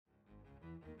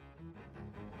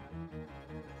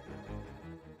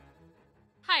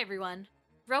Hi everyone,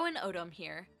 Rowan Odom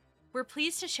here. We're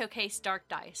pleased to showcase Dark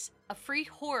Dice, a free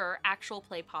horror actual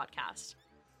play podcast.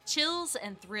 Chills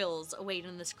and thrills await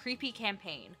in this creepy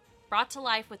campaign, brought to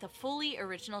life with a fully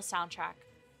original soundtrack.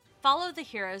 Follow the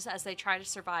heroes as they try to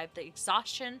survive the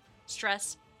exhaustion,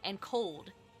 stress, and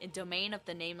cold in Domain of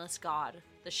the Nameless God,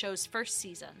 the show's first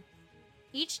season.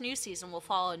 Each new season will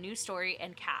follow a new story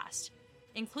and cast,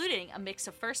 including a mix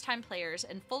of first-time players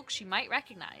and folks you might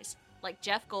recognize, like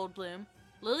Jeff Goldblum,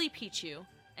 Lily Pichu,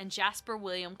 and Jasper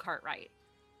William Cartwright.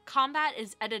 Combat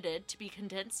is edited to be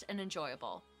condensed and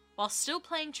enjoyable, while still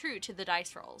playing true to the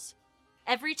dice rolls.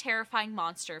 Every terrifying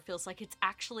monster feels like it's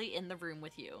actually in the room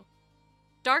with you.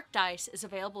 Dark Dice is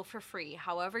available for free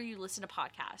however you listen to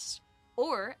podcasts,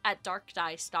 or at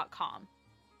darkdice.com.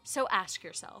 So ask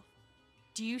yourself,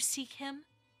 do you seek him?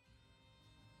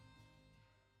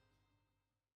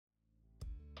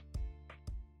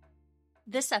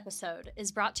 This episode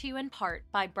is brought to you in part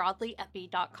by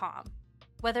BroadlyEpi.com.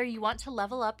 Whether you want to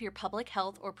level up your public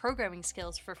health or programming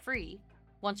skills for free,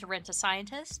 want to rent a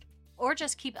scientist, or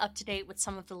just keep up to date with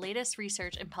some of the latest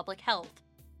research in public health,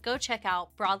 go check out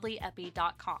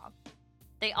BroadlyEpi.com.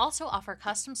 They also offer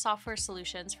custom software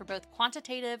solutions for both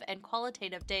quantitative and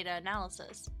qualitative data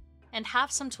analysis, and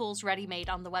have some tools ready-made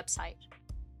on the website.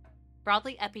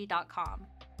 BroadlyEpi.com.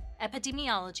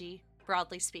 Epidemiology,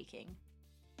 broadly speaking.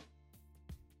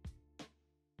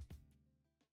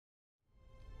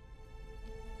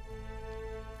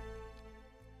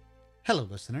 Hello,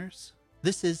 listeners.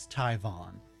 This is Ty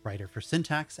Vaughn, writer for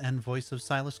Syntax and voice of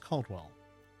Silas Caldwell.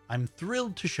 I'm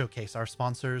thrilled to showcase our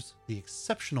sponsors, the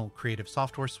exceptional creative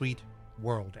software suite,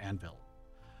 World Anvil.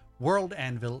 World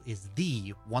Anvil is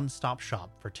the one-stop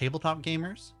shop for tabletop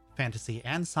gamers, fantasy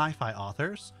and sci-fi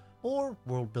authors, or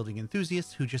world-building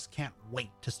enthusiasts who just can't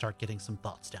wait to start getting some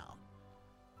thoughts down.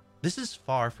 This is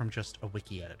far from just a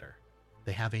wiki editor.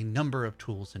 They have a number of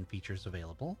tools and features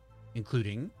available,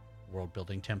 including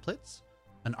world-building templates,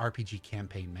 an RPG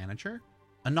campaign manager,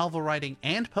 a novel writing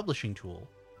and publishing tool,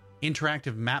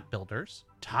 interactive map builders,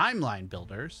 timeline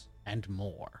builders, and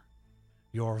more.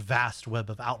 Your vast web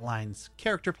of outlines,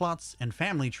 character plots, and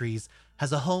family trees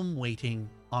has a home waiting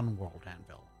on World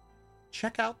Anvil.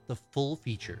 Check out the full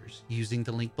features using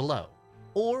the link below,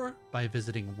 or by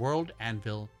visiting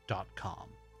worldanvil.com.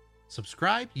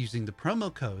 Subscribe using the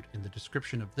promo code in the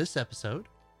description of this episode,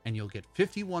 and you'll get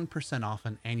 51% off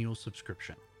an annual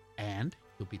subscription, and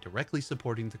you'll be directly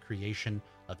supporting the creation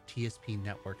of TSP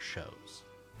Network shows.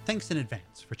 Thanks in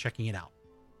advance for checking it out.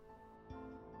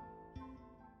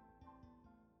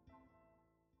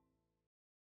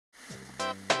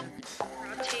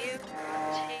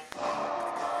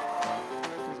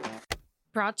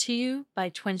 Brought to you by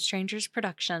Twin Strangers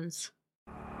Productions.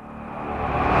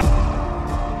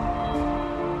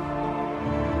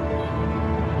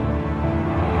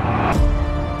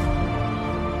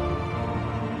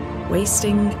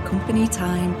 Wasting Company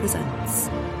Time presents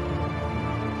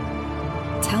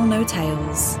Tell No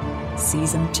Tales,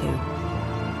 Season 2,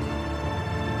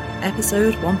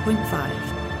 Episode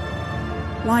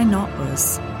 1.5, Why Not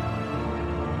Us?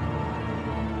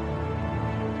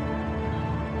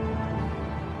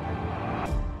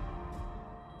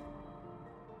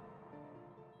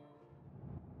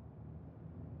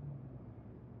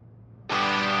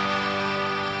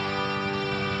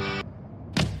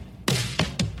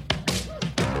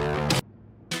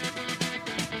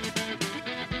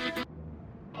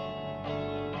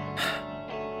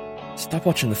 Stop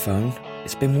watching the phone.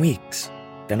 It's been weeks.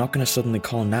 They're not going to suddenly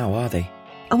call now, are they?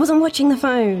 I wasn't watching the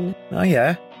phone. Oh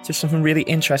yeah? Is there something really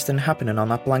interesting happening on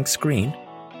that blank screen?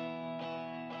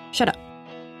 Shut up.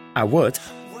 I would,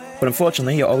 but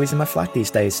unfortunately you're always in my flat these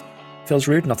days. Feels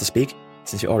rude not to speak,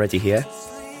 since you're already here.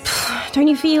 Don't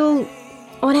you feel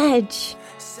on edge?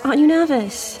 Aren't you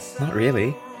nervous? Not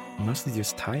really. I'm mostly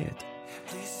just tired.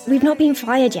 We've not been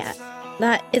fired yet.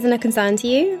 That isn't a concern to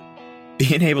you?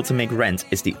 Being able to make rent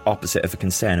is the opposite of a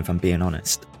concern, if I'm being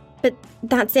honest. But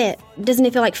that's it. Doesn't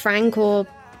it feel like Frank or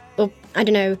I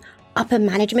don't know, upper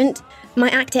management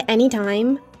might act at any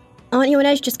time? Aren't you on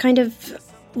edge just kind of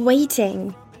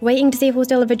waiting to see if we'll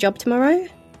still have a job tomorrow?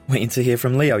 Waiting to hear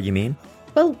from Leo, you mean?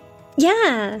 Well,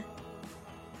 yeah.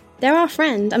 They're our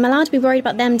friend. I'm allowed to be worried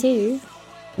about them too.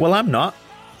 Well, I'm not.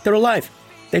 They're alive.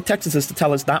 They texted us to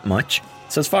tell us that much.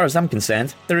 So as far as I'm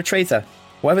concerned, they're a traitor.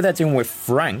 Whatever they're doing with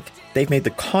Frank, they've made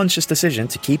the conscious decision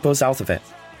to keep us out of it.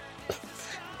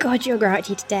 God, you're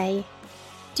grouchy today.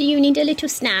 Do you need a little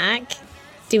snack?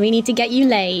 Do we need to get you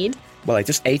laid? Well, I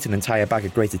just ate an entire bag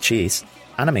of grated cheese.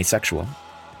 And I'm asexual.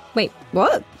 Wait,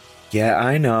 what? Yeah,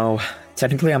 I know.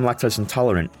 Technically, I'm lactose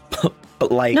intolerant, but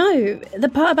but like... No, the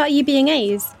part about you being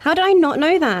A's. How did I not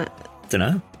know that?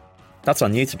 Dunno. That's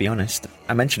on you, to be honest.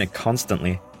 I mention it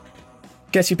constantly.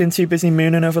 Guess you've been too busy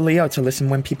mooning over Leo to listen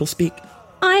when people speak.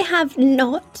 I have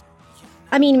not.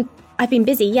 I mean, I've been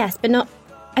busy, yes, but not...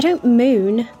 I don't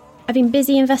moon. I've been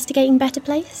busy investigating Better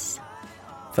Place.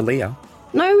 For Leo?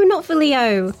 No, not for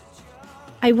Leo.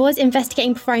 I was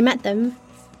investigating before I met them.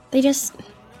 They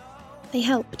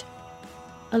helped.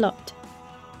 A lot.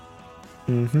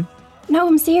 Mm-hmm. No,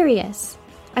 I'm serious.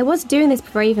 I was doing this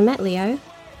before I even met Leo.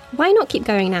 Why not keep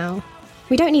going now?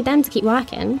 We don't need them to keep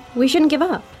working. We shouldn't give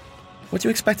up. What do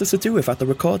you expect us to do without the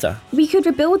recorder? We could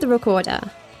rebuild the recorder.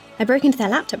 I broke into their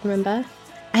laptop, remember?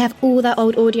 I have all their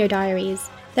old audio diaries.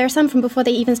 There are some from before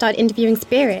they even started interviewing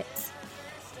spirits.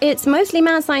 It's mostly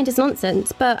mad scientist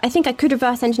nonsense, but I think I could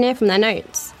reverse engineer from their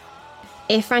notes.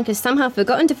 If Frank has somehow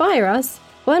forgotten to fire us,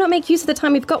 why not make use of the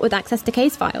time we've got with access to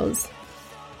case files?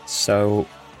 So,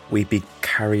 we'd be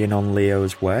carrying on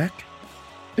Leo's work?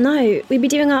 No, we'd be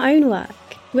doing our own work.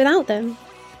 Without them.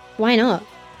 Why not?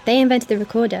 They invented the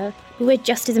recorder, but we're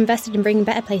just as invested in bringing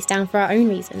Better Place down for our own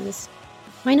reasons.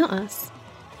 Why not us?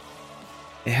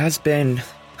 It has been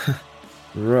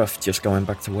rough just going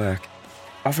back to work.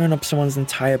 Offering up someone's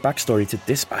entire backstory to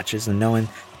dispatchers and knowing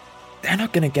they're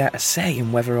not going to get a say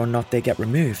in whether or not they get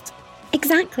removed.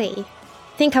 Exactly.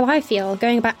 Think how I feel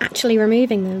going about actually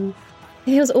removing them.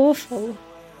 It feels awful.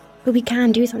 But we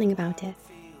can do something about it.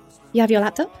 You have your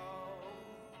laptop?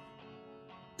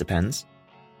 Depends.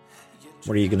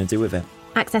 What are you going to do with it?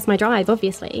 Access my drive,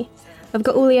 obviously. I've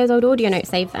got all Leo's old audio notes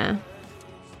saved there.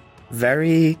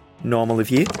 Very normal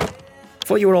of you.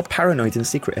 Thought you were all paranoid and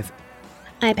secretive.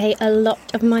 I pay a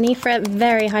lot of money for a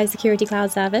very high security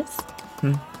cloud service.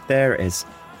 There it is.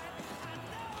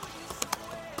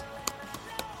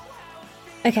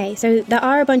 Okay, so there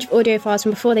are a bunch of audio files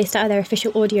from before they started their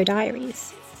official audio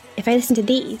diaries. If I listen to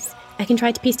these, I can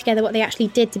try to piece together what they actually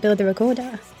did to build the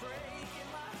recorder.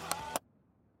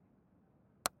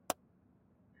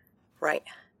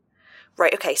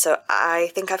 Right, okay, so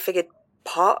I think I figured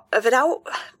part of it out,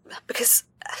 because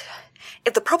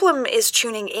if the problem is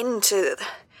tuning into...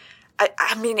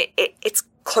 I mean, it's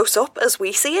close up as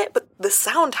we see it, but the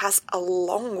sound has a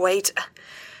long way to...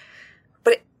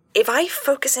 But if I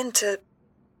focus into...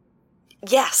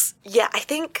 I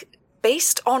think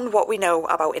based on what we know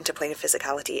about interplanar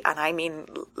physicality, and I mean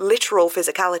literal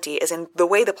physicality, as in the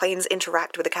way the planes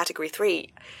interact with a Category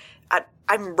 3,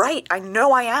 I'm right, I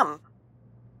know I am.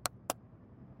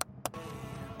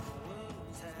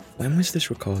 When was this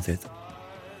recorded?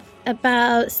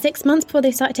 About 6 months before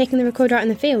they started taking the recorder out in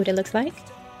the field, it looks like.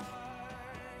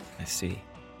 I see.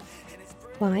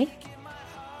 Why?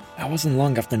 That wasn't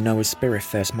long after Noah's spirit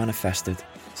first manifested,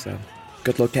 so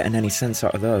good luck getting any sense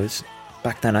out of those.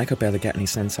 Back then I could barely get any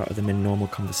sense out of them in normal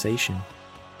conversation.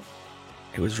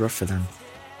 It was rough for them.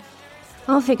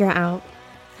 I'll figure it out.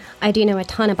 I do know a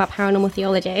ton about paranormal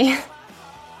theology.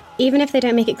 Even if they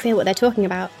don't make it clear what they're talking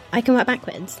about, I can work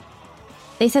backwards.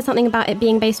 They said something about it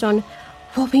being based on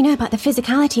what we know about the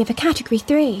physicality of a Category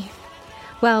 3.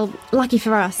 Well, lucky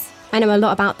for us, I know a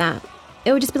lot about that.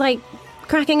 It would just be like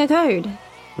cracking a code.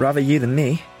 Rather you than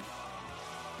me.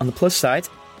 On the plus side,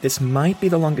 this might be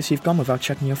the longest you've gone without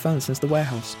checking your phone since the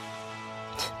warehouse.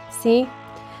 See?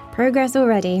 Progress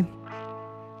already.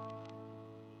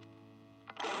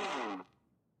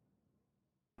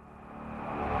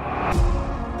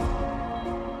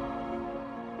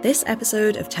 This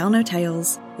episode of Tell No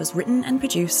Tales was written and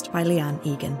produced by Leanne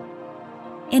Egan.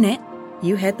 In it,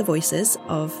 you heard the voices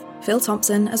of Phil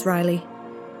Thompson as Riley,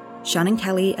 Shannon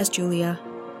Kelly as Julia,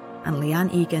 and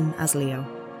Leanne Egan as Leo.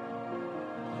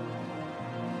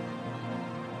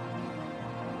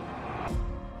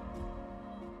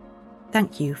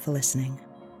 Thank you for listening.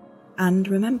 And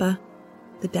remember,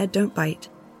 the dead don't bite.